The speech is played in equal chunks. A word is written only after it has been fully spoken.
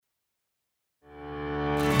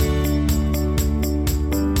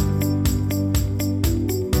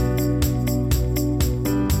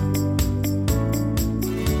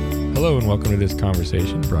welcome to this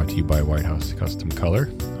conversation brought to you by White House Custom Color.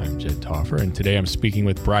 I'm Jed Toffer, and today I'm speaking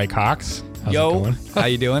with Bry Cox. How's it going? How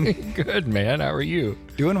you doing? Good, man. How are you?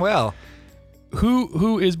 Doing well.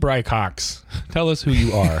 Who is Bry Cox? Tell us who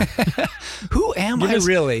you are. Who am I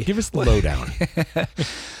really? Give us the lowdown.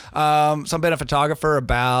 So I've been a photographer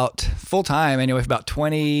about full-time anyway for about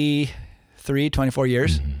 23, 24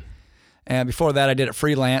 years. Mm-hmm. And before that, I did it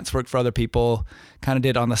freelance, worked for other people, kind of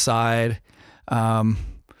did on the side.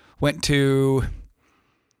 Went to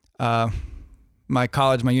my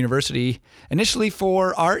college, my university, initially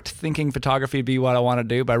for art, thinking photography would be what I want to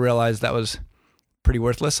do, but I realized that was pretty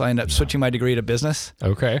worthless. So I ended up switching my degree to business.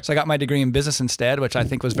 Okay. So I got my degree in business instead, which I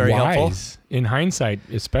think was very helpful. In hindsight,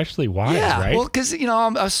 especially wise, right? Well, because, I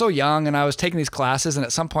was so young and I was taking these classes, and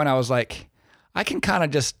at some point I was like, I can kind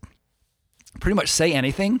of just pretty much say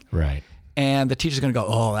anything. Right. And the teacher's going to go,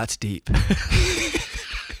 oh, that's deep.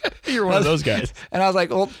 You're one of those guys. And I was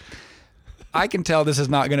like, well, I can tell this is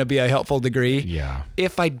not going to be a helpful degree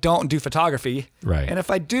if I don't do photography. Right. And if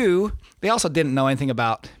I do, they also didn't know anything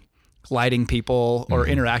about lighting people or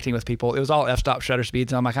interacting with people. It was all f-stop shutter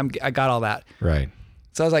speeds. And I'm like, I got all that. Right.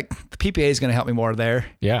 So I was like, the PPA is going to help me more there.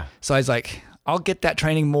 Yeah. So I was like, I'll get that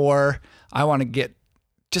training more. I want to get,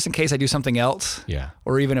 just in case I do something else. Yeah.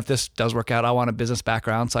 Or even if this does work out, I want a business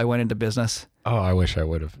background. So I went into business. Oh, I wish I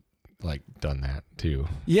would have done that too.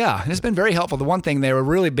 Yeah. And it's been very helpful. The one thing, they were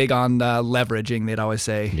really big on leveraging. They'd always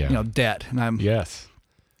say, debt. And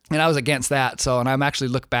I was against that. So, and I'm actually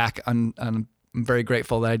look back I'm very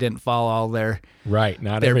grateful that I didn't follow all their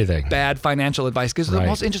everything bad financial advice. Because the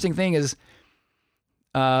most interesting thing is,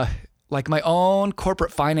 like my own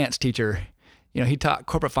corporate finance teacher, he taught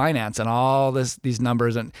corporate finance and all these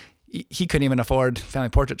numbers, and he couldn't even afford family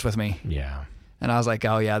portraits with me. Yeah. And I was like,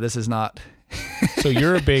 oh yeah, this is not. So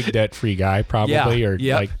you're a big debt-free guy probably, or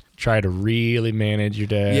like try to really manage your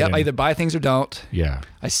debt. Yep. I either buy things or don't. Yeah.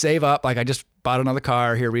 I save up. Like I just bought another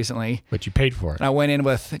car here recently. But you paid for it. And I went in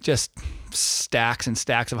with just stacks and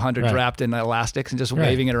stacks of hundreds wrapped in elastics and just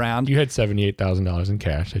waving it around. You had $78,000 in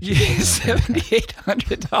cash.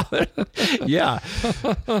 $7,800. Yeah.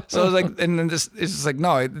 So I was like, and then it's just like,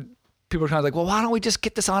 no, people are kind of like, well, why don't we just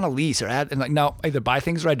get this on a lease or add? And like, no, I either buy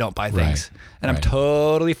things or I don't buy things. And I'm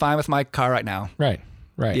totally fine with my car right now. Right.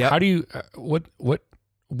 Yep. How do you, what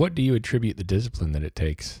do you attribute the discipline that it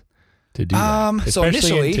takes to do that?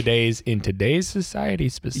 Especially in today's society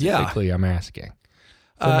specifically, I'm asking.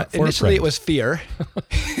 Initially it was fear.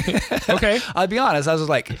 Okay. I'll be honest. I was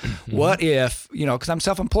like, what if, because I'm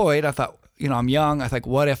self-employed, I thought, I'm young. I think,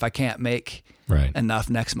 what if I can't make enough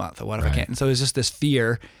next month? Or what if I can't? And so it was just this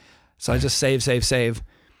fear. So I just save.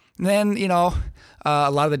 And then, a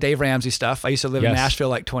lot of the Dave Ramsey stuff. I used to live in Nashville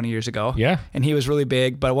like 20 years ago. Yeah. And he was really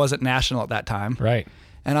big, but it wasn't national at that time. Right.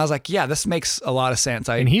 And I was like, yeah, this makes a lot of sense.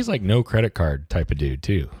 And he's like no credit card type of dude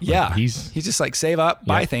too. Yeah. Like he's just like save up,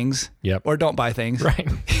 buy things. Yep. Or don't buy things. Right.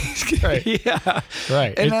 Right. Yeah.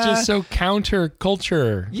 Right. And, it's just so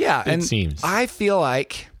counterculture. Yeah. It seems. I feel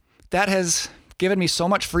like that has given me so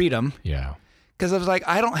much freedom. Yeah. Because I was like,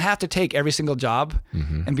 I don't have to take every single job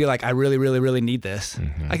and be like, I really, really, really need this.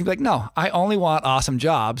 I can be like, no, I only want awesome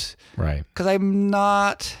jobs. Right. Because I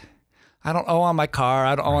don't owe on my car.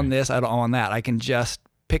 I don't owe on this. I don't owe on that. I can just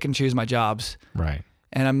pick and choose my jobs. Right.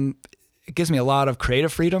 And it gives me a lot of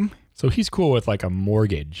creative freedom. So he's cool with like a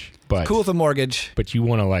mortgage, but cool with a mortgage. But you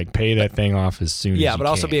want to like pay that thing off as soon as you can. Yeah, but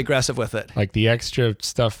also be aggressive with it. Like the extra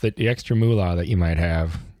moolah that you might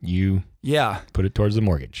have, put it towards the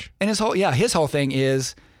mortgage. And his whole thing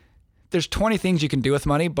is there's 20 things you can do with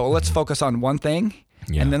money, but let's focus on one thing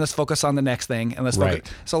and then let's focus on the next thing and let's focus.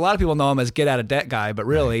 So a lot of people know him as get out of debt guy, but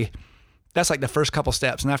really that's like the first couple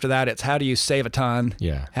steps. And after that, it's how do you save a ton?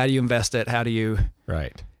 Yeah. How do you invest it? How do you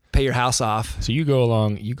pay your house off? So you go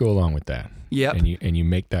along with that. Yep. And you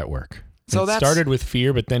make that work. So it started with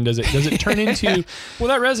fear, but then does it turn into, well,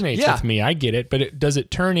 that resonates with me. I get it. But does it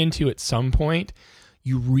turn into at some point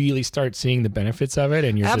you really start seeing the benefits of it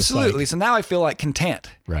and you're absolutely. Just like, so now I feel like content.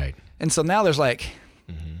 Right. And so now there's like,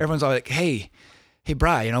 everyone's all like, hey,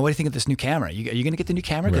 Bry, what do you think of this new camera? Are you going to get the new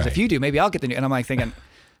camera? Because if you do, maybe I'll get the new. And I'm like thinking,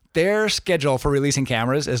 their schedule for releasing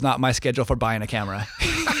cameras is not my schedule for buying a camera.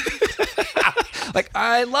 Like,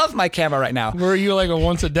 I love my camera right now. Were you like a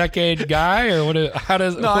once a decade guy or what? No,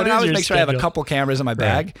 I always make sure I have a couple cameras in my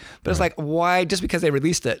bag. But it's like, why? Just because they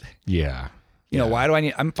released it. Yeah. Why do I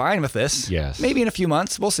need? I'm fine with this. Yes. Maybe in a few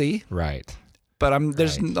months, we'll see. Right. But I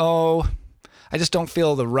just don't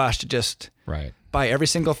feel the rush to just buy every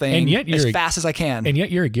single thing as fast as I can. And yet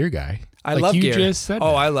you're a gear guy. I love gear. You just said that.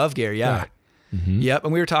 I love gear. Yeah. Right. Mm-hmm. Yep.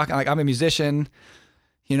 And we were talking, like, I'm a musician.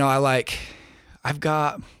 I've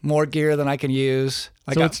got more gear than I can use.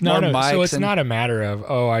 So it's not a matter of,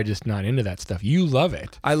 I'm just not into that stuff. You love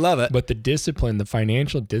it. I love it. But the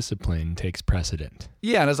financial discipline takes precedent.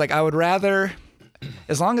 Yeah. And it's like, I would rather,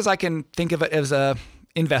 as long as I can think of it as a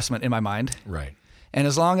investment in my mind. Right. And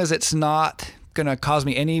as long as it's not going to cause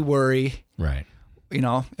me any worry. Right.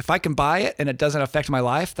 If I can buy it and it doesn't affect my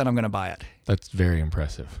life, then I'm going to buy it. That's very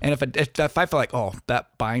impressive. And if I feel like,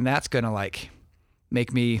 buying that's going to like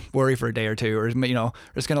make me worry for a day or two, or, or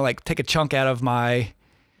it's going to like take a chunk out of my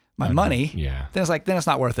money. Yeah. Then it's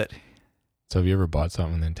not worth it. So have you ever bought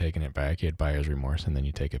something and then taken it back? You had buyer's remorse and then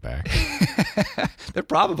you take it back? They're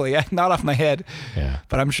probably, not off my head. Yeah.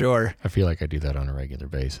 But I'm sure. I feel like I do that on a regular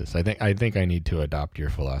basis. I think I need to adopt your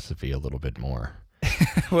philosophy a little bit more.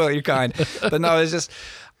 Well, you're kind. But no, it's just,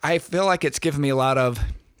 I feel like it's given me a lot of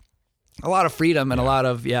freedom and a lot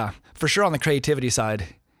of, for sure on the creativity side.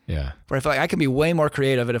 Yeah. Where I feel like I can be way more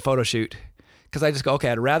creative at a photo shoot because I just go, okay,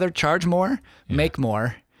 I'd rather charge more, make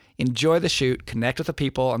more, enjoy the shoot, connect with the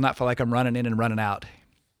people, and not feel like I'm running in and running out.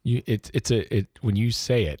 When you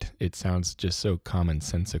say it, it sounds just so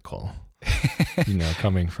commonsensical,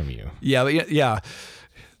 coming from you. Yeah, but yeah.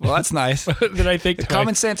 Well, that's nice. But I think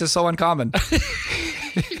common sense is so uncommon.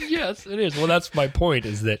 Yes, it is. Well, that's my point.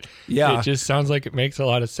 Is that it just sounds like it makes a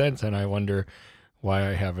lot of sense, and I wonder why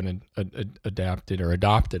I haven't adapted or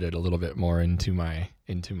adopted it a little bit more into my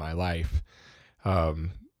life.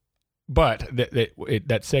 But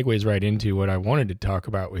that segues right into what I wanted to talk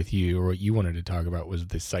about with you, or what you wanted to talk about, was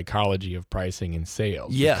the psychology of pricing and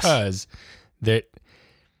sales. Yes, because that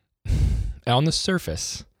on the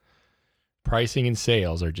surface, pricing and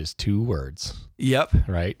sales are just two words. Yep.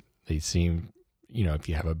 Right? They seem, if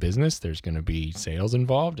you have a business, there's going to be sales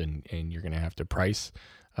involved, and you're going to have to price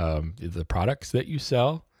the products that you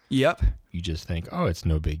sell. Yep. You just think, it's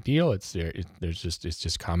no big deal. It's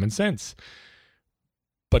just common sense.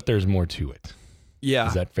 But there's more to it. Yeah.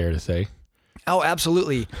 Is that fair to say? Oh,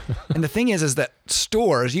 absolutely. And the thing is that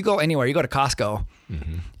stores, you go anywhere, you go to Costco,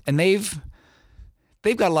 mm-hmm. and they've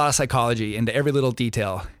got a lot of psychology into every little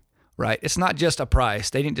detail. Right. It's not just a price.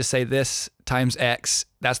 They didn't just say this times X,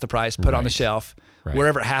 that's the price, put it on the shelf,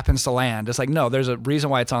 wherever it happens to land. It's like, no, there's a reason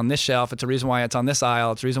why it's on this shelf. It's a reason why it's on this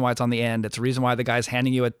aisle. It's a reason why it's on the end. It's a reason why the guy's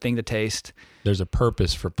handing you a thing to taste. There's a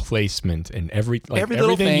purpose for placement and every little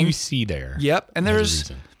everything thing you see there. Yep. And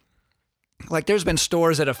there's been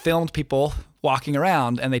stores that have filmed people walking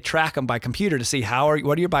around and they track them by computer to see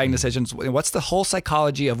what are your buying decisions? What's the whole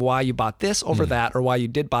psychology of why you bought this over that, or why you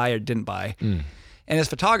did buy or didn't buy? And as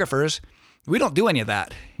photographers, we don't do any of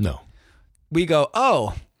that. No. We go,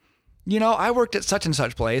 I worked at such and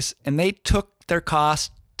such place and they took their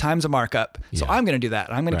cost times a markup. So I'm going to do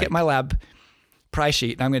that. I'm going to get my lab price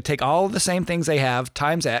sheet and I'm going to take all of the same things they have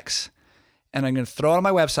times X and I'm going to throw it on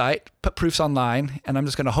my website, put proofs online, and I'm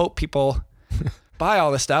just going to hope people buy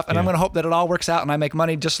all this stuff. And I'm going to hope that it all works out and I make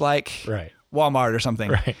money just like Walmart or something.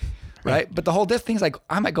 Right. But the whole thing is like,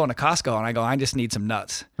 I might go into Costco and I go, I just need some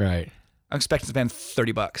nuts. Right. I'm expecting to spend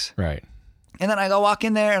 $30. Right. And then I go walk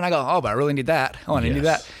in there and I go, but I really need that. Oh, I need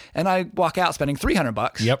that. And I walk out spending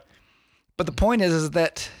 $300. Yep. But the point is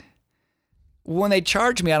that when they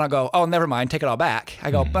charge me, I don't go, never mind, take it all back.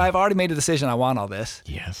 I go, but I've already made a decision. I want all this.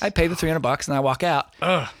 Yes. I pay the $300 and I walk out.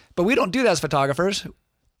 But we don't do that as photographers.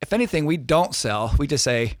 If anything, we don't sell. We just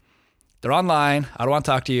say, they're online. I don't want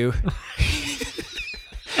to talk to you.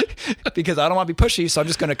 Because I don't want to be pushy, so I'm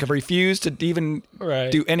just going to refuse to even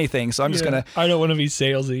do anything. So I'm just going to... I don't want to be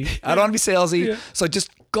salesy. I don't want to be salesy. Yeah. So just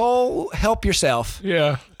go help yourself.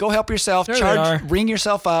 Yeah. Go help yourself. Ring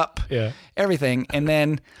yourself up. Yeah. Everything. And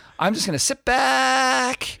then I'm just going to sit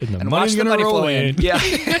back and watch the money flow in. Yeah.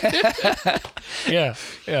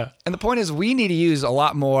 Yeah. And the point is we need to use a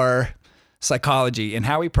lot more psychology in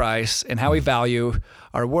how we price and how we value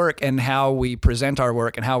our work and how we present our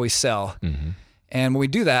work and how we sell. Mm-hmm. And when we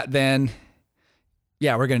do that, then,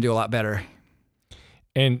 we're going to do a lot better.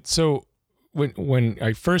 And so when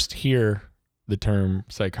I first hear the term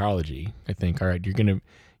psychology, I think, all right, you're getting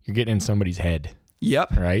in somebody's head.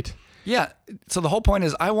 Yep. Right? Yeah. So the whole point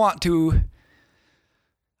is I don't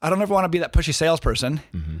ever want to be that pushy salesperson,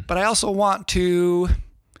 but I also want to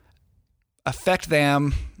affect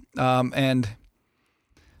them and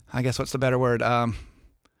I guess what's the better word?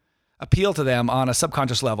 Appeal to them on a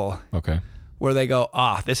subconscious level. Okay. Where they go,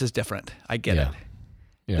 this is different. I get it.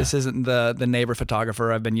 Yeah. This isn't the neighbor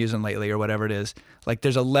photographer I've been using lately or whatever it is. Like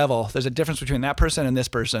there's a difference between that person and this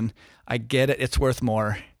person. I get it. It's worth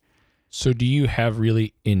more. So do you have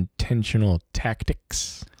really intentional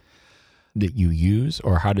tactics that you use,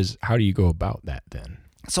 or how do you go about that then?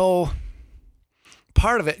 So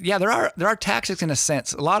part of it, yeah, there are tactics in a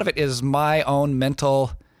sense. A lot of it is my own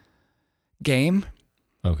mental game.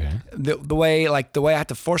 Okay. The way I have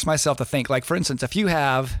to force myself to think. Like, for instance, if you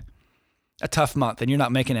have a tough month and you're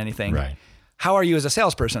not making anything, right. How are you as a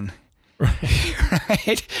salesperson? Right.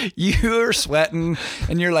 Right? You're sweating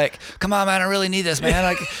and you're like, come on, man, I really need this, man.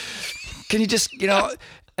 Like, can you just,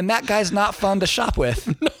 and that guy's not fun to shop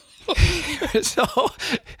with. So,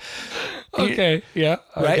 okay. Yeah.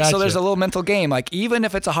 Right. Gotcha. So there's a little mental game. Like, even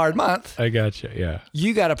if it's a hard month, I gotcha. Yeah.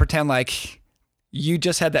 You got to pretend like you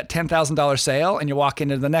just had that $10,000 sale and you walk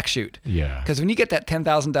into the next shoot. Yeah. Because when you get that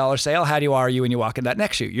 $10,000 sale, how are you when you walk in that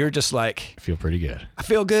next shoot? You're just like, I feel pretty good. I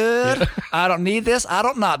feel good. Yeah. I don't need this. I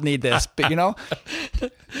don't not need this. But yeah.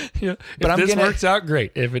 But if this works out,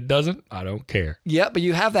 great. If it doesn't, I don't care. Yeah. But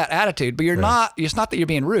you have that attitude. But you're not. It's not that you're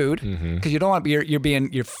being rude, because you don't want.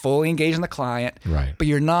 You're fully engaged in the client. Right. But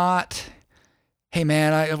you're not. Hey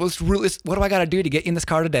man, what do I got to do to get in this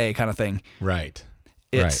car today? Kind of thing. Right.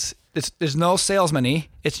 There's no salesman-y.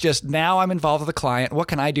 It's just, now I'm involved with the client. What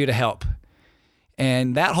can I do to help?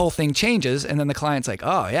 And that whole thing changes. And then the client's like,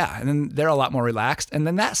 oh yeah. And then they're a lot more relaxed. And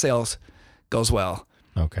then that sales goes well.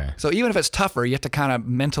 Okay. So even if it's tougher, you have to kind of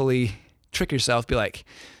mentally trick yourself, be like,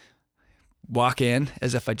 walk in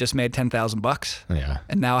as if I just made $10,000. Yeah.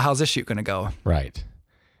 And now how's this shoot going to go? Right.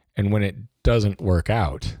 And when it doesn't work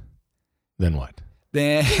out, then what?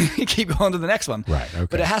 Then you keep going to the next one. Right. Okay.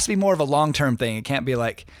 But it has to be more of a long-term thing. It can't be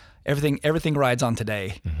like everything rides on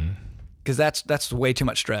today, because that's way too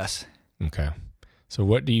much stress. Okay. So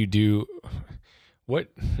what do you do? What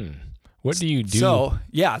do you do? So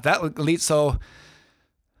yeah, that leads. So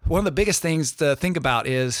one of the biggest things to think about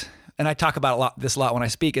is, and I talk about this a lot when I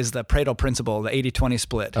speak, is the Pareto principle, the 80-20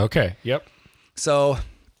 split. Okay. Yep. So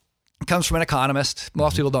it comes from an economist.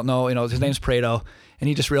 Most people don't know. His name's Pareto, and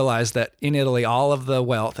he just realized that in Italy, all of the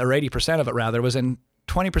wealth, or 80% of it rather, was in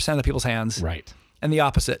 20% of the people's hands. Right. And the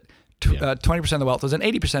opposite. 20% of the wealth was in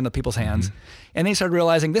 80% of the people's hands. And they started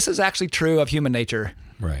realizing this is actually true of human nature.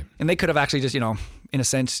 Right. And they could have actually just, in a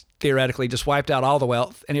sense, theoretically, just wiped out all the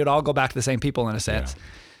wealth, and it would all go back to the same people in a sense. Yeah.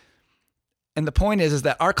 And the point is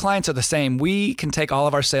that our clients are the same. We can take all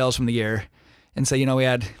of our sales from the year and say, we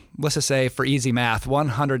had, let's just say for easy math,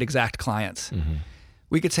 100 exact clients.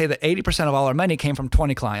 We could say that 80% of all our money came from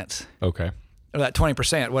 20 clients. Okay. Or that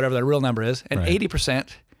 20%, whatever the real number is. And 80%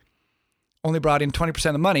 only brought in 20%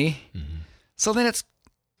 of the money. So then it's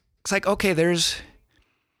like, okay, there's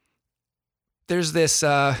this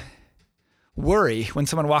worry when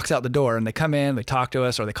someone walks out the door and they come in, they talk to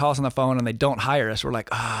us, or they call us on the phone and they don't hire us. We're like,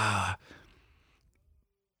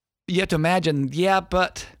 you have to imagine,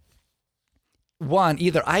 but one,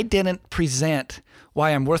 either I didn't present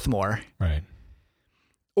why I'm worth more. Right.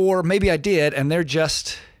 Or maybe I did and they're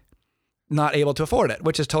just not able to afford it,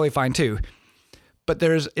 which is totally fine too. But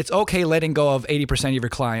it's okay letting go of 80% of your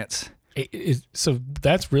clients. So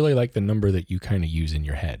that's really like the number that you kind of use in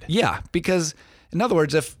your head. Yeah, because in other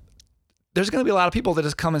words, if there's going to be a lot of people that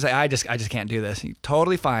just come and say, I just can't do this.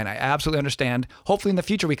 Totally fine. I absolutely understand. Hopefully in the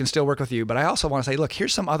future we can still work with you. But I also want to say, look,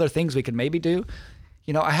 here's some other things we could maybe do.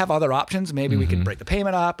 I have other options. Maybe we could break the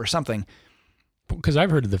payment up or something. Because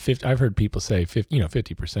I've heard people say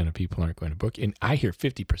 50% of people aren't going to book, and I hear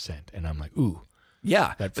 50%, and I'm like, ooh.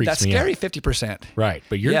 Yeah, that's scary. Out. 50%, right?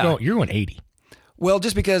 But you're going 80. Well,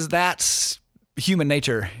 just because that's human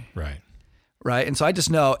nature, right. And so I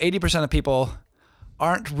just know 80% of people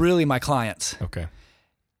aren't really my clients. Okay.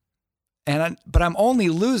 But I'm only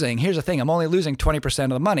losing. Here's the thing: I'm only losing 20% of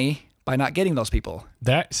the money by not getting those people.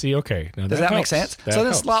 Okay. Now does that make sense? So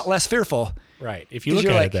it's a lot less fearful. Right. If you look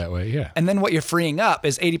at it that way, yeah. And then what you're freeing up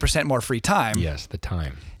is 80% more free time. Yes, the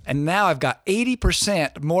time. And now I've got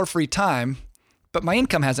 80% more free time. But my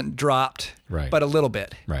income hasn't dropped, but a little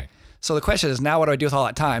bit. Right. So the question is, now what do I do with all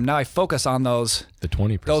that time? Now I focus on the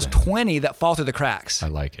 20%. Those 20 that fall through the cracks. I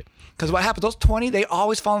like it. Because what happens, those 20, they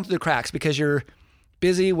always fall through the cracks because you're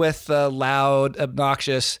busy with loud,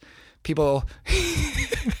 obnoxious people.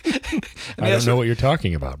 I don't know what you're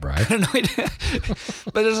talking about, Brian.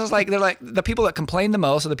 But it's just like, they're like the people that complain the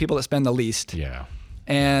most are the people that spend the least. Yeah.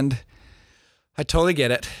 And I totally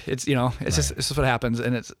get it. It's, it's just what happens.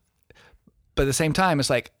 And but at the same time, it's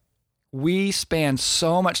like we spend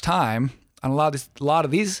so much time on a lot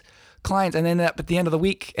of these clients, and then at the end of the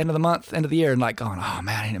week, end of the month, end of the year, and like going, oh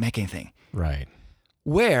man, I didn't make anything. Right.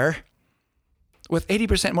 Where with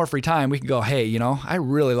 80% more free time, we can go, hey, I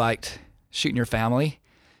really liked shooting your family.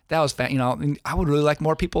 That was and I would really like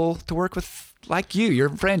more people to work with, like you, your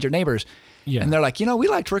friends, your neighbors. Yeah. And they're like, we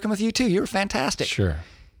liked working with you too. You were fantastic. Sure.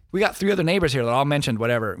 We got 3 other neighbors here that all mentioned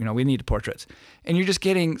whatever, we needed portraits. And you're just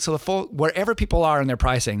getting, so wherever people are in their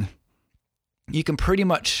pricing, you can pretty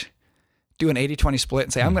much do an 80-20 split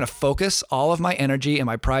and say, I'm going to focus all of my energy and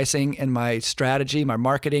my pricing and my strategy, my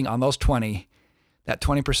marketing on those 20, that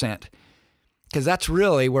 20%. Because that's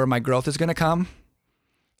really where my growth is going to come.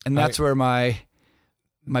 And that's where my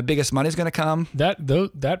biggest money is going to come.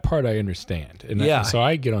 That part I understand. And so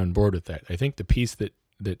I get on board with that. I think the piece that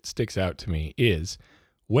sticks out to me is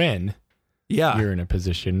when you're in a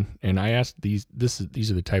position, and I ask these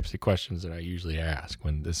are the types of questions that I usually ask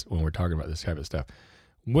when we're talking about this type of stuff.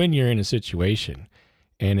 When you're in a situation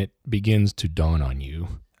and it begins to dawn on you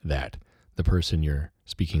that the person you're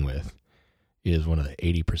speaking with is one of the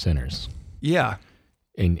 80%ers. Yeah.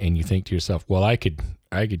 And you think to yourself, well, I could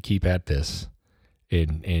keep at this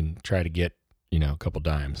and try to get, a couple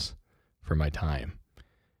dimes for my time.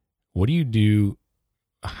 What do you do?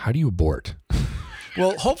 How do you abort?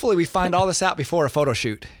 Well, hopefully we find all this out before a photo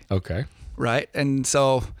shoot. Okay. Right. And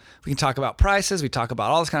so we can talk about prices. We talk about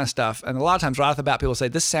all this kind of stuff. And a lot of times right off the bat, people say,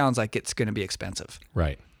 this sounds like it's going to be expensive.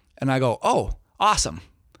 Right. And I go, oh, awesome.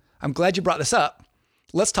 I'm glad you brought this up.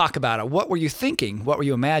 Let's talk about it. What were you thinking? What were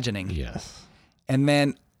you imagining? Yes. And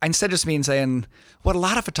then instead of just me saying, what a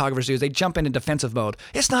lot of photographers do is they jump into defensive mode.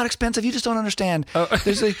 It's not expensive. You just don't understand. Oh.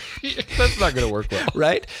 That's not going to work well.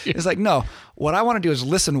 Right? Yeah. It's like, no, what I want to do is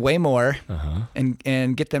listen way more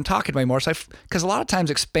and get them talking way more. So, because a lot of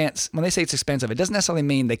times when they say it's expensive, it doesn't necessarily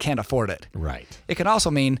mean they can't afford it. Right. It can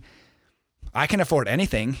also mean I can afford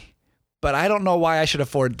anything, but I don't know why I should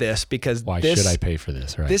afford this because why should I pay for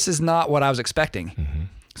this? Right. This is not what I was expecting. Mm-hmm.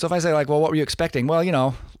 So if I say like, well, what were you expecting? Well,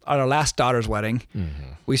 at our last daughter's wedding,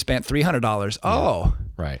 we spent $300. Oh,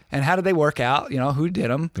 right. And how did they work out? Who did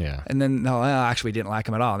them? Yeah. And then, no, actually we didn't like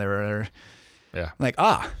them at all. They were like,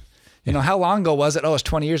 how long ago was it? Oh, it's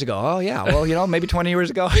 20 years ago. Oh yeah. Well, maybe 20 years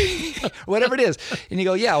ago, whatever it is. And you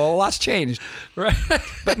go, yeah, well, a lot's changed. Right.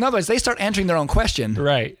 But in other words, they start answering their own question.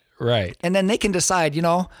 Right. Right. And then they can decide,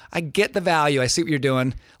 I get the value. I see what you're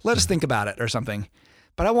doing. Let us think about it or something.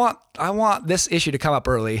 But I want this issue to come up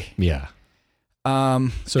early. Yeah.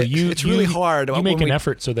 So it's really hard. You make an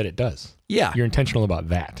effort so that it does. Yeah. You're intentional about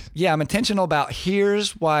that. Yeah, I'm intentional about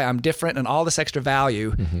here's why I'm different and all this extra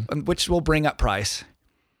value, which will bring up price.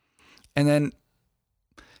 And then,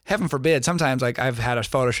 heaven forbid, sometimes like I've had a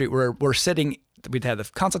photo shoot where we'd had the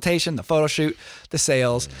consultation, the photo shoot, the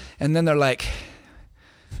sales, and then they're like,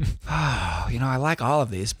 I like all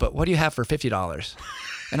of these, but what do you have for $50?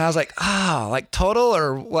 And I was like, like total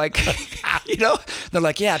or like, they're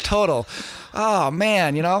like, yeah, total. Oh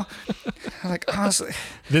man, I'm like, honestly.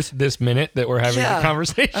 This minute that we're having the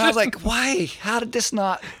conversation. And I was like, why? How did this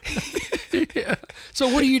not? Yeah. So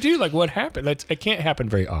what do you do? Like what happened? It can't happen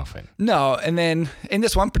very often. No. And then in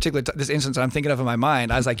this one particular, this instance I'm thinking of in my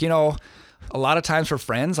mind, I was like, a lot of times for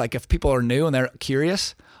friends, like if people are new and they're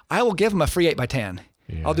curious, I will give them a free 8x10.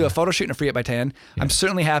 Yeah. I'll do a photo shoot and a free 8x10. Yeah. I'm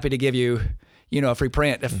certainly happy to give you, a free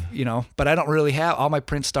print if, but I don't really have, all my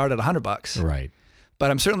prints start at $100. Right. But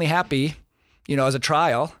I'm certainly happy, as a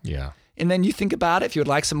trial. Yeah. And then you think about it. If you would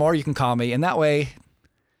like some more, you can call me. And that way.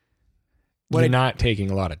 You're not taking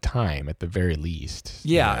a lot of time at the very least.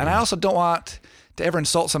 Yeah. And I also don't want to ever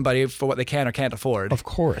insult somebody for what they can or can't afford. Of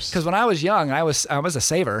course. Because when I was young, I was a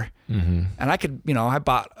saver. Mm-hmm. And I could, I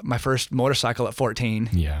bought my first motorcycle at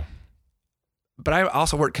 14. Yeah. But I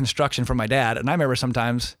also worked construction for my dad. And I remember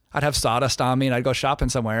sometimes I'd have sawdust on me and I'd go shopping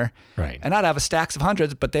somewhere. Right. And I'd have stacks of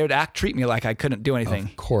hundreds, but they would treat me like I couldn't do anything.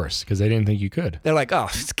 Of course, because they didn't think you could. They're like, oh,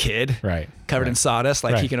 it's a kid. Right. Covered in sawdust,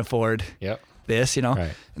 like he can afford this,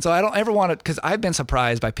 Right. And so I don't ever want to, because I've been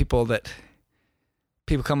surprised by people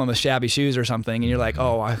come in with shabby shoes or something and you're like,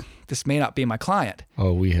 oh, this may not be my client.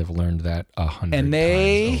 Oh, we have learned that 100 and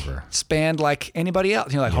they times over. spend like anybody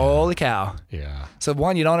else. You're like, holy cow. Yeah. So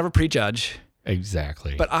one, you don't ever prejudge.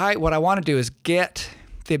 Exactly. But what I want to do is get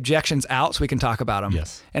the objections out so we can talk about them.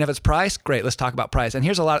 Yes. And if it's price, great, let's talk about price. And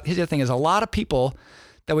here's the other thing is a lot of people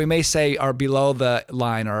that we may say are below the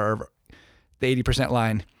line or the 80%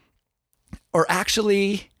 line are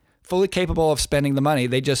actually fully capable of spending the money.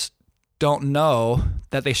 They just don't know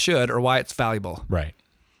that they should or why it's valuable. Right.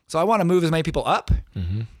 So I want to move as many people up.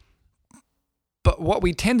 Mm-hmm. But what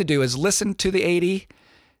we tend to do is listen to the 80,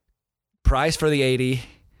 price for the 80,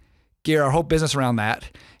 gear our whole business around that.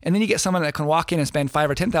 And then you get someone that can walk in and spend $5,000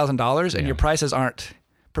 or $10,000 and your prices aren't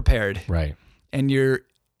prepared. Right. And your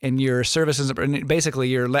services, basically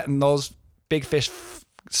you're letting those big fish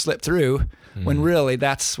slip through when really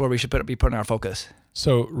that's where we should be putting our focus.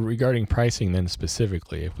 So regarding pricing then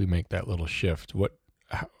specifically, if we make that little shift, what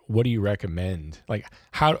do you recommend? Like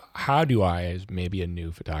how do I, as maybe a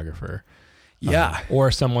new photographer, or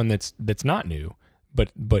someone that's not new,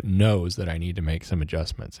 but knows that I need to make some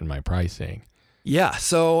adjustments in my pricing? Yeah.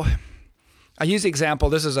 So I use the example.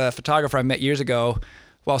 This is a photographer I met years ago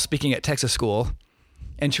while speaking at Texas School.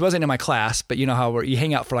 And she wasn't in my class, but you know how you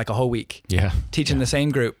hang out for like a whole week. Yeah. Teaching the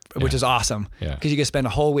same group, which is awesome. Yeah. Because you get to spend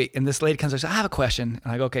a whole week. And this lady comes and says, I have a question.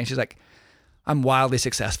 And I go, okay. And she's like, I'm wildly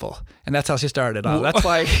successful. And that's how she started. That's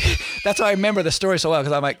why I remember the story so well,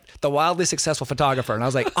 because I'm like, the wildly successful photographer. And I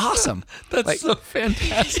was like, awesome. That's like, so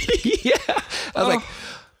fantastic. Yeah. I was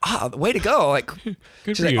like, way to go. Like, good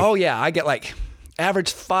she's like, oh yeah, I get like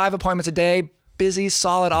average 5 appointments a day, busy,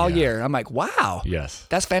 solid all year. I'm like, wow. Yes.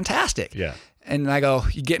 That's fantastic. Yeah. And I go,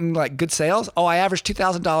 you getting like good sales? Oh, I average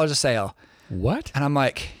 $2,000 a sale. What? And I'm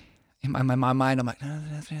like, in my mind, I'm like,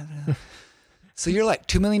 so you're like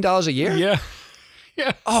 $2 million a year? Yeah.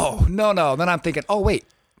 Yeah. Oh, no. Then I'm thinking, oh, wait.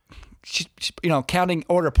 She, counting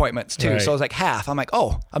order appointments too. Right. So I was like half. I'm like,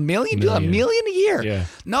 oh, $1 million? Do $1 million a year? Yeah.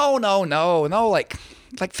 No, like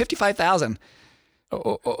 55,000.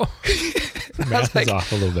 Oh. Math is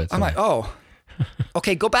off a little bit. I'm like, oh,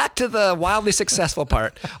 okay, go back to the wildly successful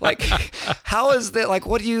part. Like, how is that? Like,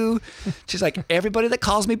 what do you, she's like, everybody that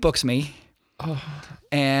calls me books me. Oh.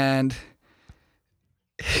 And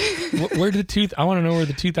where did I want to know where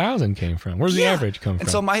the 2,000 came from. Where's the average come from? And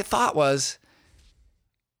so my thought was,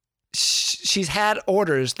 she's had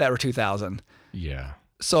orders that were 2,000. Yeah.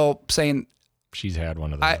 So saying, she's had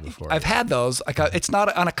one of those before. I've had those. Like, it's not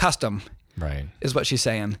unaccustomed. Right. Is what she's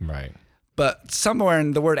saying. Right. But somewhere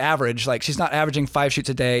in the word average, like she's not averaging 5 shoots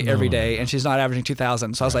a day every day, and she's not averaging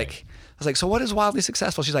 2,000. So I was like, so what is wildly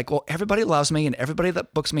successful? She's like, well, everybody loves me, and everybody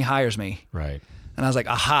that books me hires me. Right. And I was like,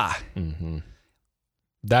 aha. Mm-hmm.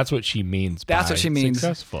 That's what she means. That's what she means.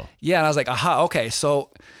 Successful. Yeah. And I was like, aha. Okay.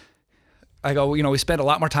 So I go, we spend a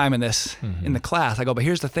lot more time in this in the class. I go, but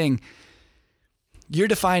here's the thing. You're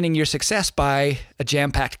defining your success by a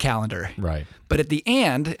jam-packed calendar. Right. But at the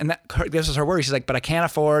end, and this is her worry, she's like, but I can't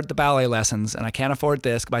afford the ballet lessons, and I can't afford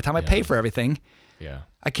this. By the time I pay for everything,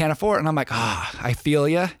 I can't afford it. And I'm like, I feel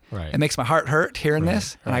you. Right. It makes my heart hurt hearing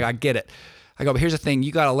this. And I get it. I go, but here's the thing.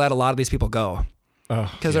 You got to let a lot of these people go.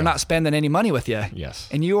 Because they're not spending any money with you. Yes.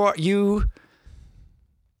 And you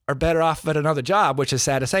are better off at another job, which is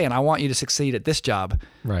sad to say. And I want you to succeed at this job.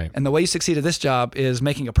 Right. And the way you succeed at this job is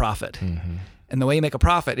making a profit. Mm-hmm. And the way you make a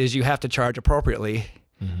profit is you have to charge appropriately.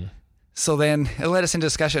 Mm-hmm. So then it led us into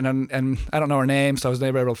discussion, and I don't know her name, so I was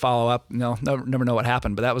never able to follow up. Never know what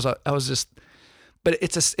happened. But that was just. But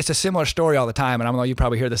it's a similar story all the time, and I know you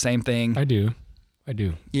probably hear the same thing. I do.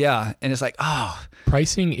 Yeah, and it's like,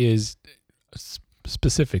 pricing is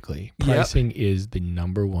specifically is the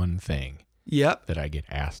number one thing. Yep. That I get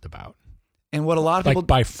asked about. And what a lot of people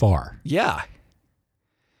by far. Yeah.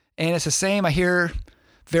 And it's the same. I hear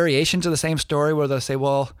variations of the same story where they'll say,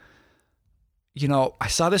 well, I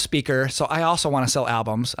saw this speaker, so I also want to sell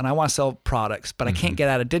albums and I want to sell products, but I can't get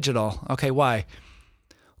out of digital. Okay, why?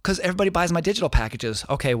 Because everybody buys my digital packages.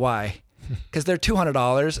 Okay, why? Because they're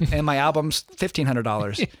 $200 and my album's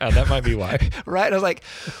 $1,500. Yeah, that might be why. Right? I was like,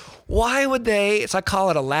 why would they? So I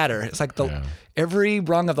call it a ladder. It's like every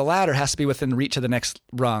rung of the ladder has to be within reach of the next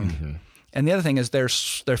rung. Mm-hmm. And the other thing is they're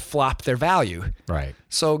flop their value. Right.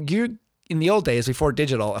 So in the old days before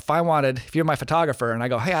digital, if you're my photographer and I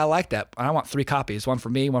go, hey, I like that, and I want 3 copies, one for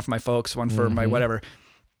me, one for my folks, one for my whatever,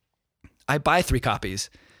 I buy 3 copies.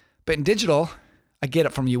 But in digital, I get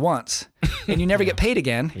it from you once and you never get paid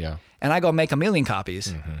again. Yeah. And I go make 1 million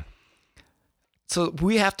copies. Mm-hmm. So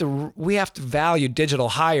we have to value digital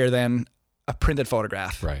higher than a printed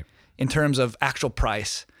photograph. Right. In terms of actual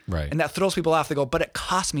price. Right. And that throws people off. They go, but it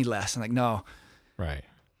costs me less. I'm like, no. Right.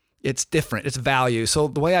 It's different. It's value. So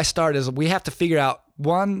the way I start is we have to figure out,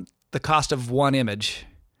 one, the cost of one image.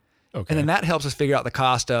 Okay. And then that helps us figure out the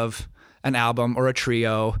cost of an album or a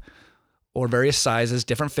trio or various sizes,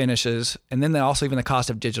 different finishes, and then also even the cost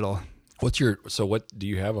of digital. What do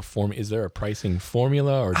you have a form? Is there a pricing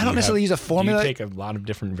formula, or I don't necessarily use a formula. Do you take a lot of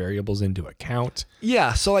different variables into account?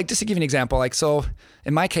 Yeah. So just to give you an example, so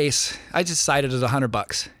in my case, I just cited as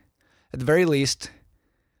 $100. At the very least,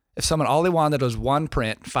 if someone, all they wanted was one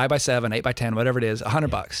print, 5x7, 8x10, whatever it is,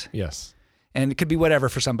 $100. Yes. And it could be whatever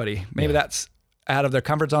for somebody. Maybe that's out of their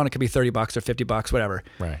comfort zone. It could be $30 or $50, whatever.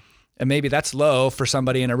 Right. And maybe that's low for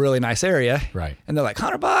somebody in a really nice area. Right. And they're like,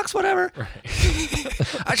 $100, whatever. Right.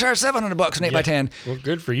 I charge $700 an 8x10. Well,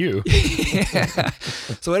 good for you. Yeah.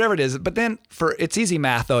 So whatever it is. But then it's easy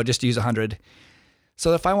math though, just to use 100.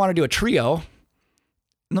 So if I want to do a trio,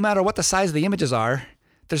 no matter what the size of the images are,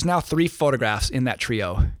 there's now 3 photographs in that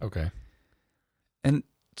trio. Okay. And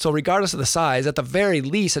so regardless of the size, at the very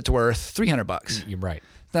least, it's worth $300. You're right.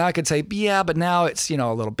 Now I could say, yeah, but now it's,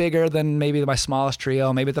 a little bigger than maybe my smallest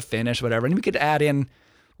trio, maybe the finish, whatever. And we could add in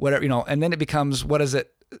whatever, and then it becomes, what does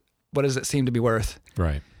it seem to be worth?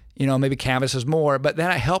 Right. maybe canvas is more, but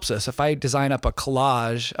then it helps us. If I design up a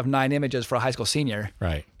collage of 9 images for a high school senior,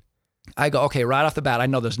 right? I go, okay, right off the bat, I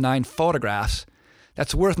know there's 9 photographs.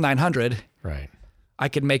 That's worth 900. Right. I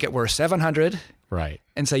could make it worth 700. Right.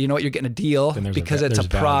 And say, you know what, you're getting a deal because it's a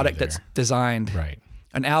product that's designed. Right.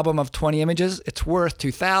 An album of 20 images, it's worth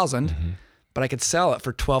 2,000, but I could sell it for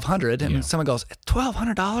 1,200. And someone goes,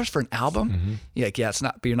 $1,200 for an album? You're like, yeah, it's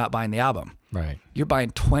not, but you're not buying the album. Right. You're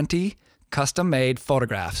buying 20 custom-made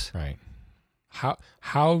photographs. Right.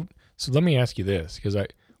 How? So let me ask you this, because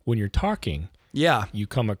when you're talking, you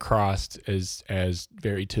come across as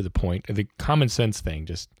very to the point. The common sense thing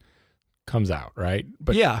just comes out, right?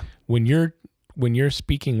 But when you're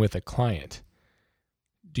speaking with a client,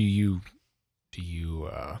 do you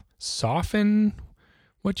soften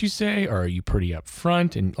what you say, or are you pretty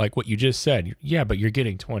upfront and like what you just said? Yeah, but you're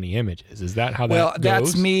getting 20 images. Is that how that goes? Well,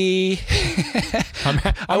 that's me.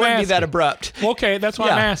 I wouldn't be that abrupt. Okay, that's why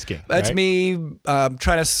I'm asking. That's me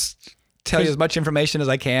trying to tell you as much information as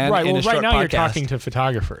I can. Right. In well, a short right now podcast. you're talking to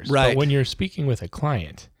photographers. Right. But when you're speaking with a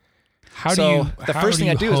client, the first thing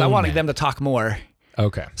I do is I want them to talk more.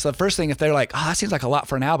 Okay. So the first thing, if they're like, oh, that seems like a lot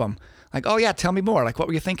for an album. Like, oh yeah, tell me more. Like, what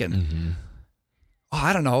were you thinking? Oh,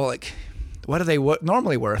 I don't know. Like, what are they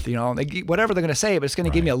normally worth? Whatever they're going to say, but it's going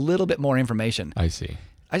to give me a little bit more information. I see.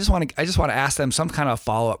 I just want to ask them some kind of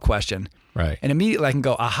follow-up question. Right. And immediately I can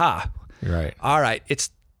go, aha. Right. All right.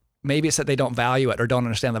 Maybe it's that they don't value it or don't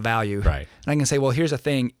understand the value. Right. And I can say, well, here's the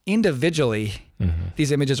thing. Individually,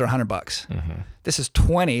 these images are $100. This is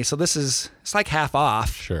 20. So it's like half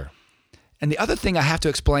off. Sure. And the other thing I have to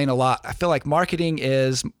explain a lot, I feel like marketing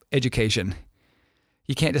is education.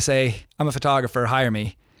 You can't just say, I'm a photographer, hire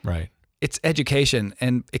me. Right. It's education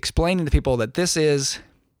and explaining to people that this is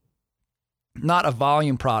not a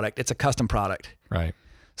volume product, it's a custom product. Right.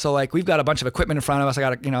 So like we've got a bunch of equipment in front of us. I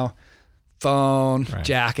got a, phone,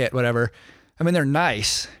 jacket, whatever. I mean, they're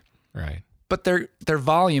nice. Right. But they're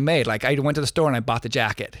volume made. Like I went to the store and I bought the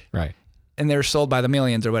jacket. Right. And they're sold by the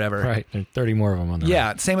millions or whatever. Right. There's 30 more of them on there.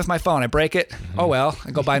 Yeah. Same with my phone. I break it. Oh, well, I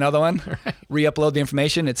go buy another one, re-upload the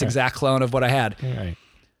information. It's exact clone of what I had. Right.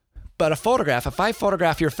 But a photograph, if I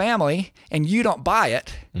photograph your family and you don't buy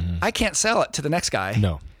it, I can't sell it to the next guy.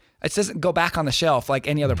 No. It doesn't go back on the shelf like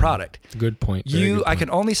any other product. Good point. I can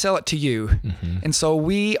only sell it to you. And so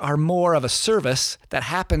we are more of a service that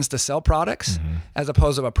happens to sell products as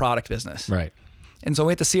opposed to a product business. Right. And so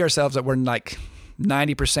we have to see ourselves that we're like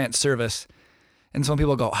 90% service. And some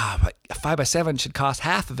people go, but a 5x7 should cost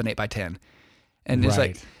half of an 8x10. And it's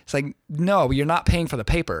like, no, you're not paying for the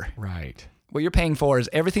paper. Right. What you're paying for is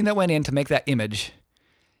everything that went in to make that image.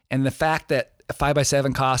 And the fact that a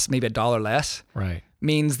 5x7 costs maybe $1 less. Right.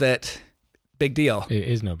 Means that big deal. It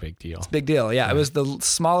is no big deal. It's a big deal. Yeah. Right. It was the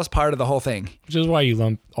smallest part of the whole thing. Which is why you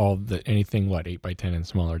lump anything 8x10 and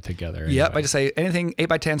smaller together. Anyway. Yep. I just say anything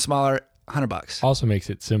 8x10 smaller, $100. Also makes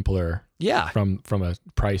it simpler. Yeah. From a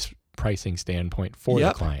pricing standpoint for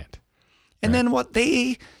the client. And then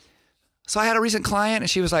so I had a recent client and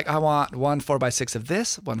she was like, I want one 4x6 of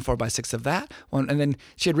this, one 4x6 of that, one, and then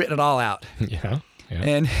she had written it all out. Yeah.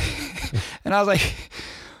 And I was like,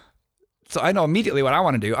 so I know immediately what I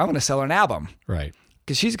want to do. I want to sell her an album. Right.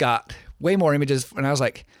 Because she's got way more images. And I was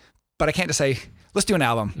like, but I can't just say, let's do an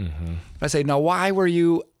album. But I say, no, why were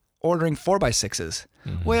you ordering 4x6s?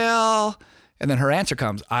 Well, and then her answer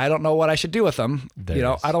comes, I don't know what I should do with them. I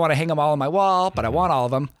don't want to hang them all on my wall, but I want all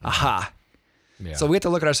of them. Aha. Yeah. So we have to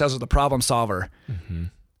look at ourselves as the problem solver.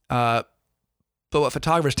 But what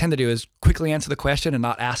photographers tend to do is quickly answer the question and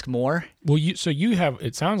not ask more. Well,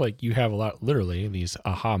 it sounds like you have a lot, literally, these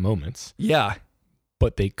aha moments. Yeah.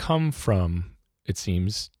 But they come from, it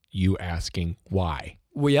seems, you asking why.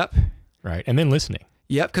 Well, yep. Right. And then listening.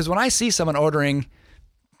 Yep. Because when I see someone ordering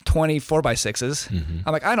 20 4x6s,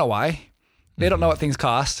 I'm like, I know why. They don't know what things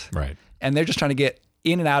cost. Right. And they're just trying to get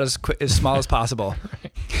in and out as small as possible.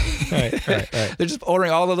 Right. They're just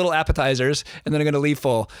ordering all the little appetizers and then they're going to leave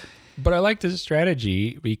full. But I like this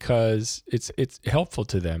strategy because it's helpful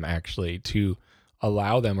to them actually to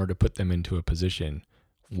allow them or to put them into a position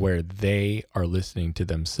where they are listening to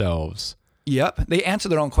themselves. Yep. They answer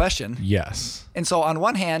their own question. Yes. And so on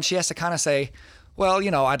one hand, she has to kind of say, well,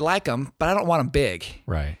 I'd like them, but I don't want them big.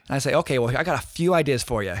 Right. And I say, okay, well, I got a few ideas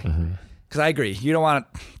for you. Because I agree. You don't want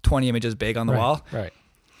 20 images big on the wall. Right.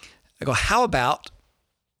 I go, how about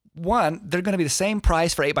one, they're going to be the same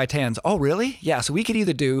price for 8x10s. Oh, really? Yeah. So we could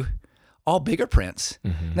either do all bigger prints.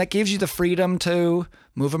 And that gives you the freedom to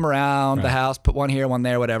move them around the house, put one here, one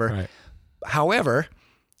there, whatever. Right. However,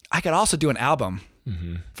 I could also do an album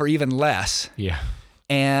for even less. Yeah.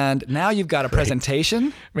 And now you've got a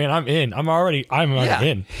presentation. Man, I'm in. I'm already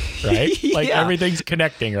in, right? Like everything's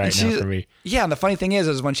connecting now for me. Yeah, and the funny thing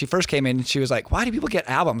is when she first came in, she was like, "Why do people get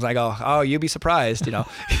albums?" I go, "Oh, you'd be surprised, you know."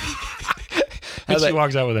 And she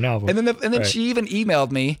walks out with an album. And then she even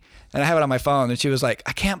emailed me, and I have it on my phone, and she was like,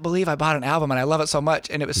 "I can't believe I bought an album and I love it so much."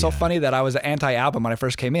 And it was so funny that I was anti-album when I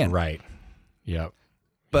first came in. Right. Yep.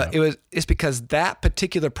 But it's because that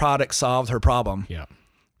particular product solved her problem. Yeah.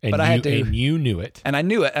 And you knew it. And I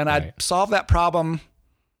knew it. And I'd solved that problem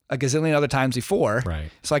a gazillion other times before. Right.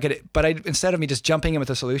 So instead of me just jumping in with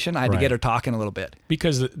a solution, I had to get her talking a little bit.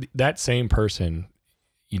 Because that same person,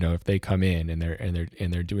 you know, if they come in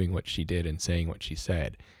and they're doing what she did and saying what she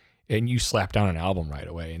said, and you slap down an album right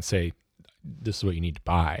away and say, this is what you need to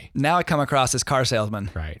buy. Now I come across as car salesman.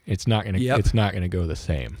 Right. It's not gonna go the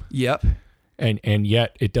same. Yep. And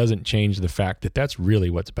yet it doesn't change the fact that that's really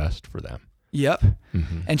what's best for them. Yep.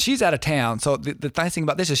 Mm-hmm. And she's out of town. So the nice thing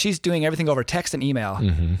about this is she's doing everything over text and email.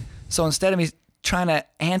 Mm-hmm. So instead of me trying to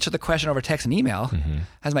answer the question over text and email,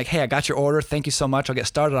 I was like, "Hey, I got your order. Thank you so much. I'll get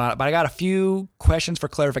started on it. But I got a few questions for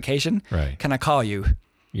clarification. Right. Can I call you?"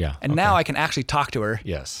 Yeah. And now I can actually talk to her.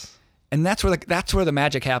 Yes. And that's where the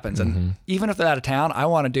magic happens. And even if they're out of town, I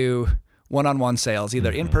want to do one-on-one sales,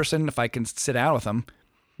 either in person if I can sit down with them.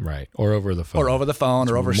 Right. Or over the phone. Or over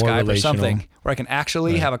Skype or something where I can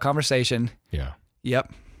actually have a conversation. Yeah.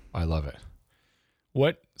 Yep. I love it.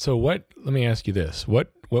 Let me ask you this.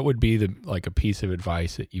 What would be a piece of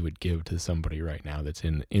advice that you would give to somebody right now that's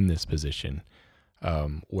in this position,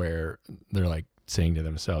 where they're like saying to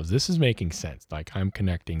themselves, this is making sense. Like I'm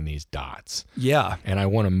connecting these dots. Yeah. And I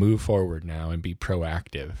want to move forward now and be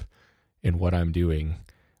proactive in what I'm doing,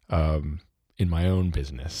 in my own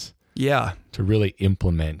business. Yeah. To really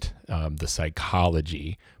implement the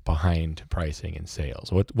psychology behind pricing and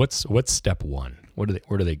sales. What's step one? What do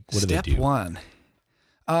they do? Step one.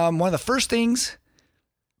 One of the first things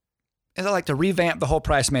is I like to revamp the whole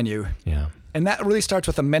price menu. Yeah. And that really starts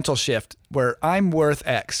with a mental shift where I'm worth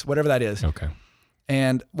X, whatever that is. Okay.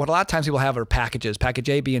 And what a lot of times people have are packages, package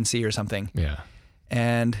A, B, and C or something. Yeah.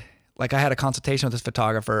 And like I had a consultation with this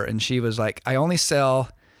photographer and she was like, I only sell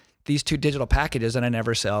these 2 digital packages and I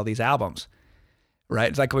never sell these albums. Right?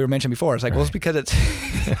 It's like we were mentioned before. It's like, well, it's because it's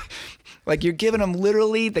like you're giving them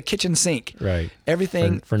literally the kitchen sink. Right.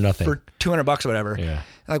 Everything for nothing. For $200 or whatever. Yeah.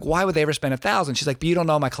 Like, why would they ever spend $1,000? She's like, but you don't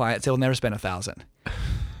know my clients. They'll never spend $1,000.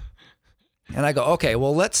 And I go, okay,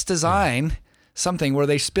 well, let's design something where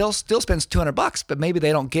they still spends $200, but maybe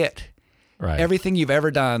they don't get everything you've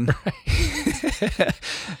ever done. Right.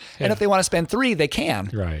 And if they want to spend 3, they can.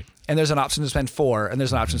 Right. And there's an option to spend 4, and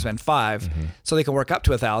there's an option to spend 5, so they can work up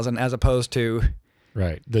to $1,000 as opposed to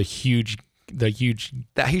the huge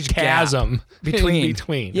chasm gap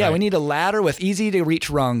between. Yeah, we need a ladder with easy to reach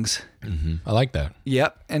rungs. Mm-hmm. I like that.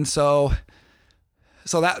 Yep. And so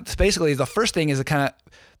that's basically the first thing is the kind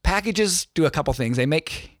of packages do a couple things. They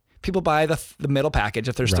make people buy the middle package.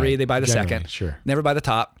 If there's 3, they buy the second. Sure. Never buy the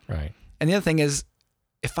top. Right. And the other thing is,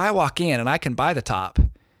 if I walk in and I can buy the top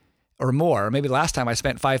or more, maybe last time I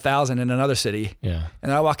spent $5,000 in another city. Yeah.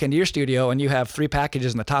 And I walk into your studio and you have 3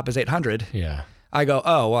 packages and the top is $800. Yeah. I go,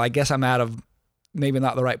 oh, well, I guess I'm out of maybe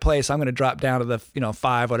not the right place. I'm going to drop down to the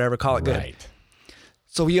 5, whatever, call it good. Right.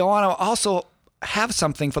 So we want to also have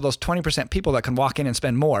something for those 20% people that can walk in and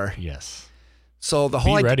spend more. Yes. So the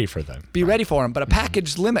whole be ready for them. Be ready for them. But a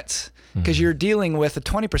package limits because you're dealing with the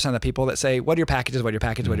 20% of the people that say, what are your packages? What are your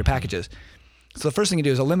packages? What are your packages? So the first thing you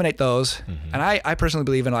do is eliminate those. And I personally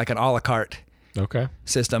believe in like an a la carte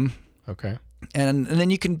system. Okay. And then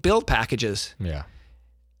you can build packages. Yeah.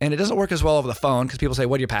 And it doesn't work as well over the phone because people say,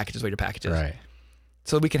 what are your packages? What are your packages? Right.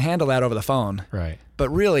 So we can handle that over the phone. Right. But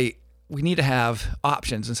really, we need to have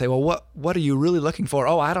options and say, well, what are you really looking for?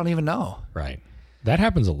 Oh, I don't even know. Right. That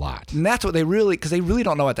happens a lot. And that's what because they really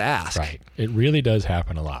don't know what to ask. Right. It really does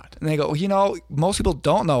happen a lot. And they go, well, most people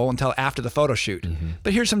don't know until after the photo shoot.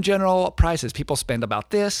 But here's some general prices. People spend about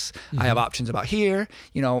this. I have options about here,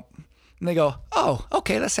 and they go, oh,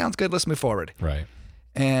 okay, that sounds good. Let's move forward. Right.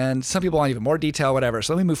 And some people want even more detail, whatever.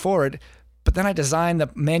 So let me move forward. But then I design the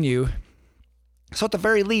menu so at the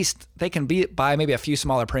very least, they can buy maybe a few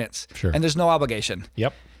smaller prints. Sure. And there's no obligation.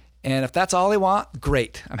 Yep. And if that's all they want,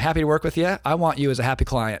 great. I'm happy to work with you. I want you as a happy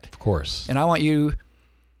client. Of course. And I want you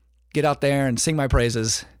get out there and sing my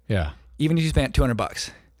praises. Yeah. Even if you spent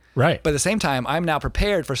 $200. Right. But at the same time, I'm now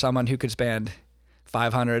prepared for someone who could spend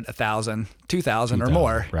 $500, $1,000, $2,000 or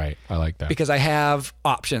more. Right. I like that. Because I have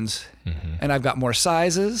options and I've got more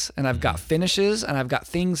sizes and I've got finishes and I've got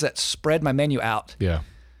things that spread my menu out. Yeah.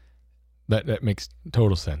 That makes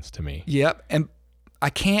total sense to me. Yep. And I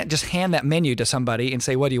can't just hand that menu to somebody and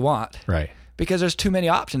say, what do you want? Right. Because there's too many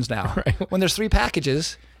options now. Right. When there's 3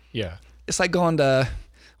 packages, yeah, it's like going to,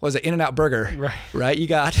 what was it, In-N-Out Burger. Right. Right? You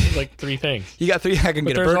got like 3 things. You got 3. I can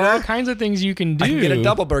get a burger. There's all kinds of things you can do. I can get a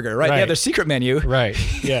double burger, right? They have their secret menu. Right.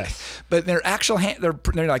 Yes. But they're actual,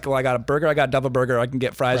 they're like, well, I got a burger, I got a double burger, I can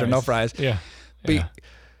get fries or no fries. Yeah.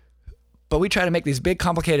 But we try to make these big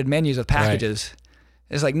complicated menus with packages. Right.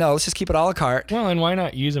 It's like, no, let's just keep it a la carte. Well, and why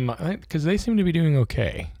not use them? Because they seem to be doing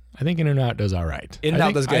okay. I think In-N-Out does all right.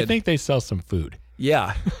 In-N-Out does good. I think they sell some food.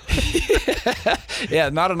 Yeah. Yeah,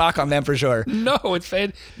 not a knock on them for sure. No, it's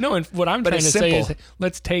no, and what I'm trying to say is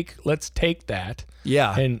let's take that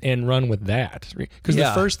and run with that. Because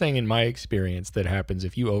the first thing in my experience that happens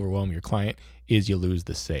if you overwhelm your client is you lose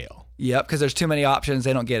the sale. Yep, because there's too many options,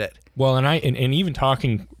 they don't get it. Well, and even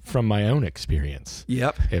talking from my own experience.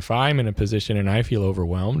 Yep. If I'm in a position and I feel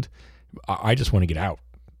overwhelmed, I just want to get out.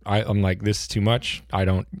 I'm like, this is too much.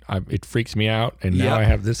 It freaks me out. And now I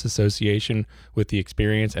have this association with the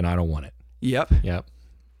experience and I don't want it. Yep.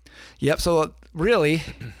 So really,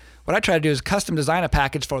 what I try to do is custom design a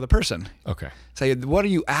package for the person. Okay. Say, what do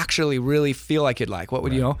you actually really feel like you'd like? What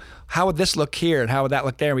would how would this look here and how would that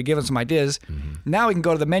look there? And we give them some ideas. Mm-hmm. Now we can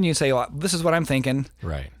go to the menu and say, well, this is what I'm thinking.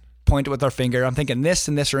 Right. Point it with our finger. I'm thinking this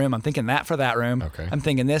in this room. I'm thinking that for that room. Okay. I'm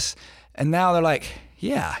thinking this. And now they're like,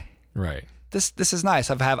 yeah. Right. This is nice.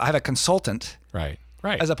 I have a consultant. Right.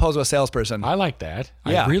 As opposed to a salesperson. I like that.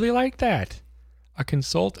 Yeah. I really like that.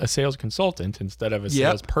 A sales consultant instead of a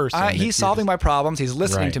salesperson. He's solving my problems. He's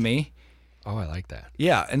listening to me. Oh, I like that.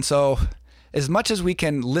 Yeah. And so as much as we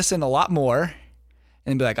can listen a lot more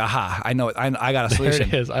and be like, aha, I know it. I got a solution.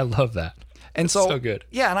 There it is. I love that. And That's so good.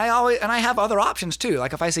 Yeah. And I have other options too.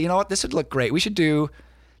 Like if I say, you know what, this would look great.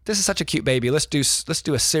 This is such a cute baby. Let's do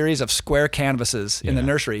a series of square canvases in the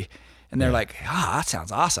nursery. And they're like, that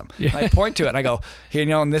sounds awesome. Yeah. And I point to it and I go, here,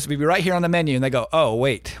 and this would be right here on the menu. And they go, oh,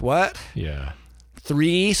 wait, what? Yeah.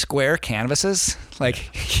 3 square canvases?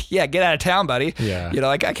 Like, get out of town, buddy. Yeah.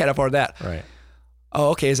 Like I can't afford that. Right. Oh,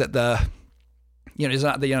 okay. Is it is it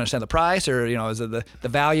not that you understand the price or, is it the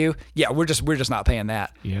value? Yeah, we're just not paying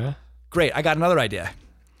that. Yeah. Great. I got another idea.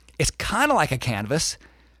 It's kind of like a canvas.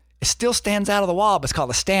 It still stands out of the wall, but it's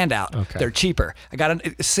called a standout. Okay. They're cheaper. I got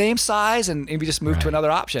the same size, and we just move to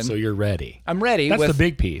another option. So you're ready. I'm ready. That's the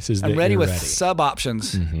big piece. I'm ready with sub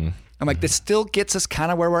options. Mm-hmm. I'm like, this still gets us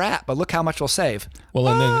kind of where we're at, but look how much we'll save. Well,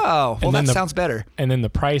 that sounds better. And then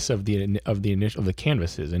the price of the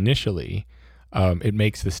canvases initially, it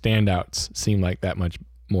makes the standouts seem like that much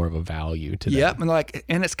more of a value to them. Yep,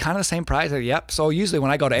 and it's kind of the same price. Yep. So usually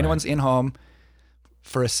when I go to anyone's in-home.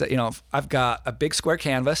 I've got a big square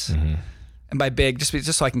canvas, and by big,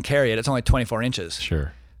 just so I can carry it, it's only 24 inches.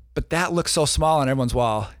 Sure. But that looks so small on everyone's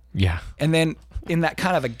wall. Yeah. And then in that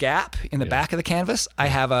kind of a gap in the back of the canvas, I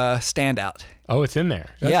have a standout. Oh, it's in there.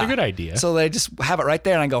 That's a good idea. So they just have it right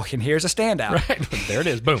there, and I go, and here's a standout. Right. There it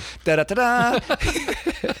is. Boom. Da-da-da-da.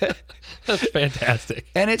 That's fantastic.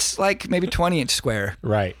 And it's like maybe 20-inch square.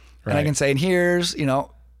 Right. And I can say, and here's, and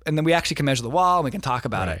then we actually can measure the wall, and we can talk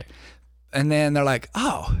about it. And then they're like,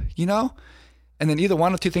 oh, and then either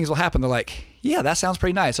one of 2 things will happen. They're like, yeah, that sounds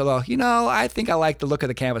pretty nice. Although, I think I like the look of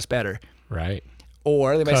the canvas better. Right.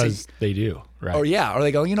 Or they might say, they do. Right. Or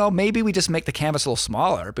they go, maybe we just make the canvas a little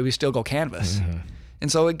smaller, but we still go canvas. Mm-hmm. And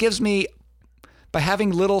so it gives me, by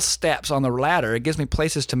having little steps on the ladder, it gives me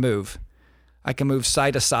places to move. I can move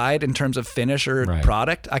side to side in terms of finish or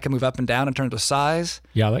product. I can move up and down in terms of size.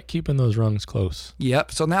 Yeah, I like keeping those rungs close.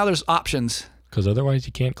 Yep. So now there's options. Because otherwise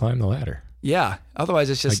you can't climb the ladder. Yeah. Otherwise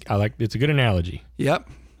it's just. It's a good analogy. Yep.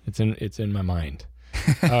 It's in my mind.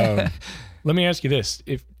 Let me ask you this: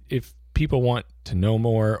 if people want to know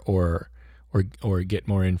more or get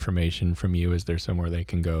more information from you, is there somewhere they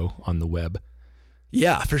can go on the web?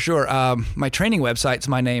 Yeah, for sure. My training website's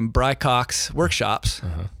my name, Brycox Workshops.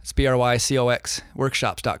 It's BRYCOX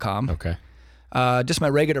workshops.com. Okay. Just my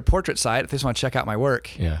regular portrait site, if they just want to check out my work,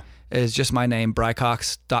 is just my name,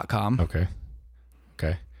 Brycox.com. Okay.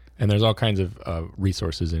 And there's all kinds of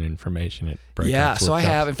resources and information at Brycox Workshops. So I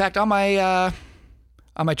have, in fact, on my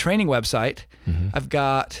training website, I've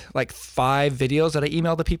got like 5 videos that I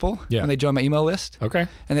email to people when they join my email list. Okay.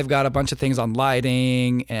 And they've got a bunch of things on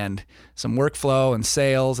lighting and some workflow and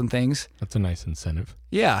sales and things. That's a nice incentive.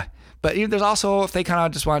 Yeah. But there's also, if they kind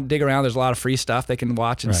of just want to dig around, there's a lot of free stuff they can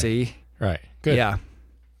watch and see. Right. Good. Yeah.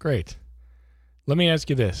 Great. Let me ask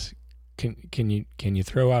you this. Can you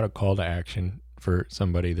throw out a call to action for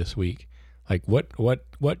somebody this week? Like what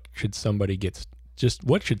should somebody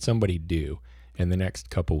what should somebody do in the next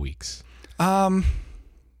couple weeks? I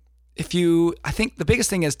think the biggest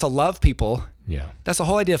thing is to love people. Yeah. That's the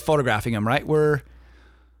whole idea of photographing them, right?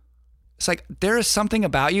 it's like there is something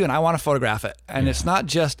about you and I want to photograph it. And it's not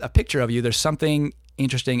just a picture of you. There's something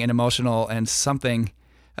interesting and emotional and something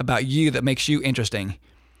about you that makes you interesting.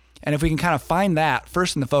 And if we can kind of find that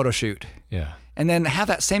first in the photo shoot, and then have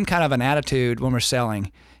that same kind of an attitude when we're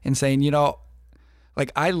selling and saying, you know,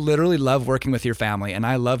 like I literally love working with your family and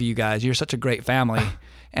I love you guys. You're such a great family.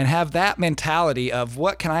 And have that mentality of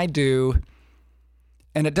what can I do?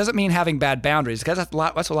 And it doesn't mean having bad boundaries, because that's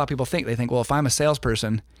what a lot of people think. They think, well, if I'm a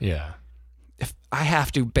salesperson, if I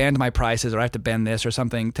have to bend my prices or I have to bend this or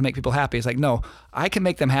something to make people happy, it's like, no, I can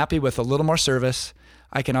make them happy with a little more service.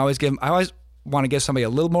 I always want to give somebody a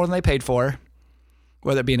little more than they paid for,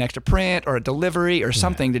 whether it be an extra print or a delivery or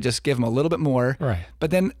something to just give them a little bit more. Right.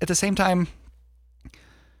 But then at the same time,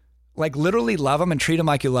 like literally love them and treat them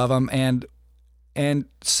like you love them, and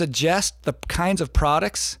suggest the kinds of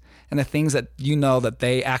products and the things that you know that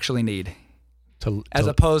they actually need, as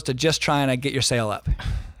opposed to just trying to get your sale up.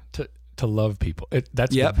 To love people.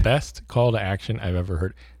 That's the best call to action I've ever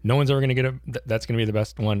heard. No one's ever going to get that's going to be the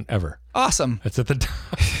best one ever. Awesome. That's at the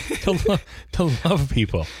top. to love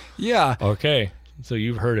people. Yeah. Okay. So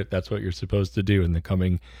you've heard it. That's what you're supposed to do in the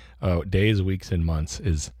coming days, weeks, and months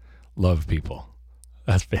is love people.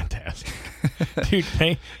 That's fantastic. Dude,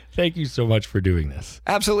 thank you so much for doing this.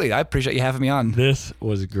 Absolutely. I appreciate you having me on. This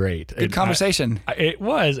was great. Good conversation. It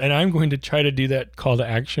was, and I'm going to try to do that call to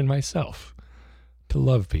action myself. To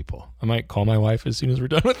love people. I might call my wife as soon as we're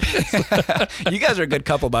done with this. You guys are a good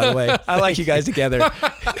couple, by the way. I like you guys together.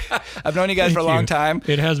 I've known you guys for a long time.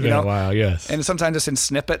 It has been a while, yes. And sometimes it's in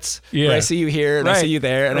snippets. Where I see you here and I see you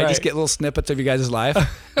there, and I just get little snippets of you guys' life.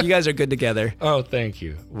 You guys are good together. Oh, thank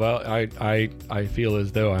you. Well, I feel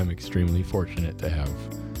as though I'm extremely fortunate to have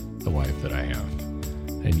the wife that I have.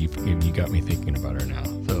 And you got me thinking about her now.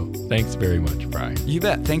 So thanks very much, Brian. You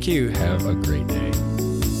bet. Thank you. Have a great day.